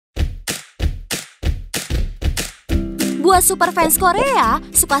Buat super fans Korea,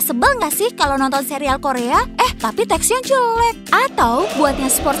 suka sebel nggak sih kalau nonton serial Korea? Tapi teksnya jelek. Atau buat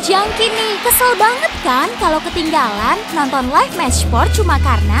yang sport junkie nih, kesel banget kan kalau ketinggalan nonton live match sport cuma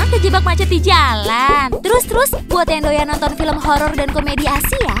karena kejebak macet di jalan. Terus buat yang doyan nonton film horor dan komedi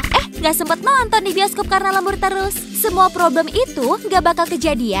Asia, nggak sempet nonton di bioskop karena lembur terus. Semua problem itu nggak bakal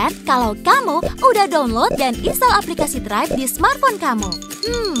kejadian kalau kamu udah download dan install aplikasi Tribe di smartphone kamu.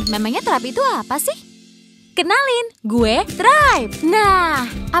 Memangnya Tribe itu apa sih? Kenalin, gue Tribe. Nah,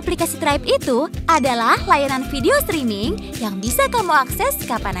 aplikasi Tribe itu adalah layanan video streaming yang bisa kamu akses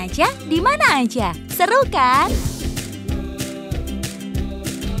kapan aja, di mana aja. Seru kan?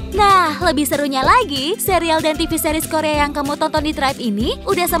 Nah, lebih serunya lagi, serial dan TV series Korea yang kamu tonton di Tribe ini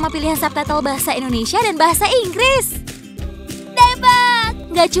udah sama pilihan subtitle bahasa Indonesia dan bahasa Inggris. Dapat!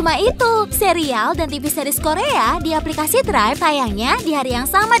 Gak cuma itu, serial dan TV series Korea di aplikasi Tribe tayangnya di hari yang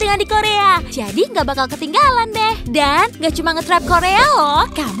sama dengan di Korea. Jadi gak bakal ketinggalan deh. Dan gak cuma nge-Tribe Korea loh,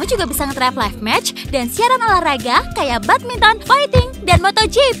 kamu juga bisa nge-Tribe live match dan siaran olahraga kayak badminton, fighting, dan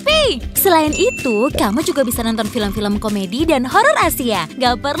MotoGP. Selain itu, kamu juga bisa nonton film-film komedi dan horor Asia.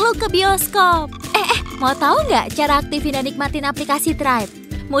 Gak perlu ke bioskop. Mau tahu nggak cara aktifin dan nikmatin aplikasi Tribe?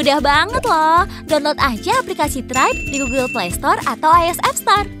 Mudah banget loh, download aja aplikasi Tribe di Google Play Store atau iOS App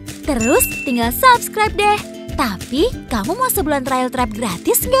Store. Terus tinggal subscribe deh. Tapi kamu mau sebulan trial Tribe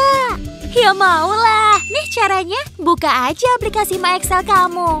gratis nggak? Ya mau lah, nih caranya buka aja aplikasi XL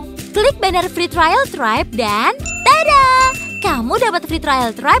kamu. Klik banner free trial Tribe dan tada! Kamu dapat free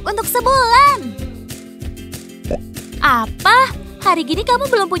trial Tribe untuk sebulan. Apa? Hari gini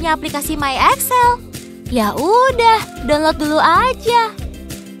kamu belum punya aplikasi XL? Ya udah, download dulu aja.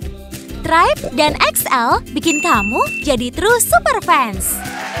 Tribe dan XL bikin kamu jadi true super fans.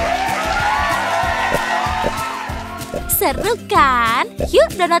 Seru kan?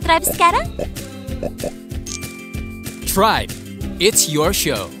 Yuk download Tribe sekarang. Tribe, it's your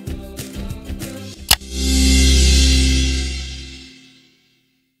show.